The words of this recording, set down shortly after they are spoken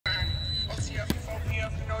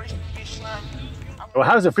Well,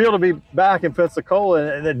 how does it feel to be back in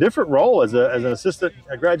Pensacola in a different role as an assistant,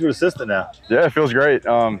 a graduate assistant now? Yeah, it feels great.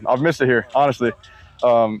 I've missed it here, honestly.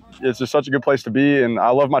 It's just such a good place to be, and I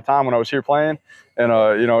love my time when I was here playing. And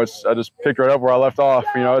you know, I just picked right up where I left off.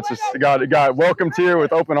 You know, it's just got welcomed here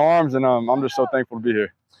with open arms, and I'm just so thankful to be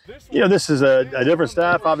here. You know, this is a different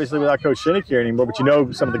staff, obviously, without Coach Shinnick here anymore. But you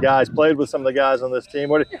know, some of the guys played with some of the guys on this team.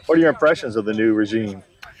 What are your impressions of the new regime?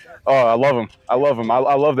 Oh, I love them. I love them. I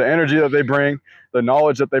love the energy that they bring, the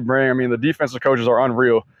knowledge that they bring. I mean, the defensive coaches are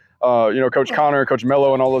unreal. You know, Coach Connor, Coach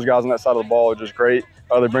Mello, and all those guys on that side of the ball are just great.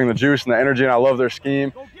 They bring the juice and the energy, and I love their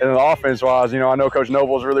scheme. And then the offense-wise, you know, I know Coach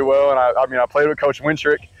Nobles really well, and I mean, I played with Coach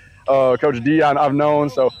Wintrick, Coach D, I've known,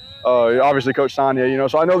 so obviously Coach Sonia, you know,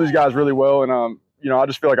 so I know these guys really well, and you know, I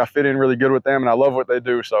just feel like I fit in really good with them, and I love what they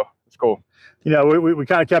do, so it's cool. You know, we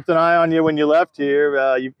kind of kept an eye on you when you left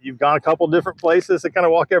here. You've gone a couple different places to kind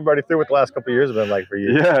of walk everybody through what the last couple of years have been like for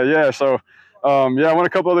you. Yeah. So, yeah, I went a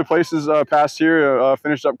couple other places past here.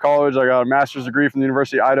 Finished up college. I got a master's degree from the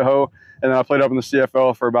University of Idaho, and then I played up in the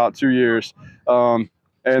CFL for about 2 years. And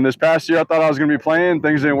this past year, I thought I was going to be playing.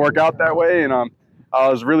 Things didn't work out that way, and I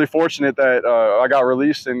was really fortunate that I got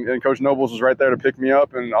released, and Coach Nobles was right there to pick me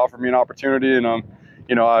up and offer me an opportunity, and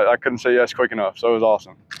you know, I couldn't say yes quick enough, so it was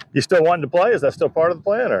awesome. You still wanting to play? Is that still part of the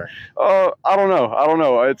plan, or? I don't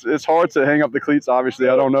know. It's hard to hang up the cleats. Obviously,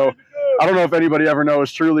 I don't know if anybody ever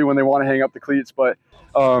knows truly when they want to hang up the cleats, but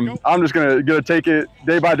I'm just gonna take it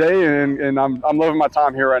day by day, and I'm loving my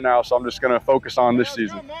time here right now, so I'm just gonna focus on this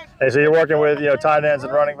season. Hey, so you're working with, you know, tight ends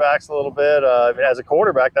and running backs a little bit. I mean, as a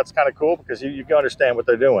quarterback, that's kind of cool because you can understand what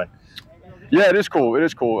they're doing. Yeah, it is cool. It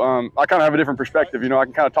is cool. I kind of have a different perspective. You know, I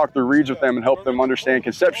can kind of talk through reads with them and help them understand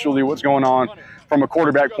conceptually what's going on from a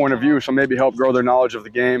quarterback point of view, so maybe help grow their knowledge of the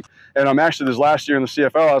game. And I'm actually, this last year in the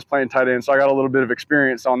CFL, I was playing tight end, so I got a little bit of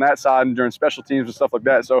experience on that side and during special teams and stuff like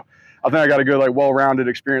that. So I think I got a good, like, well-rounded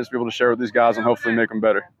experience to be able to share with these guys and hopefully make them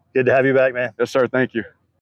better. Good to have you back, man. Yes, sir. Thank you.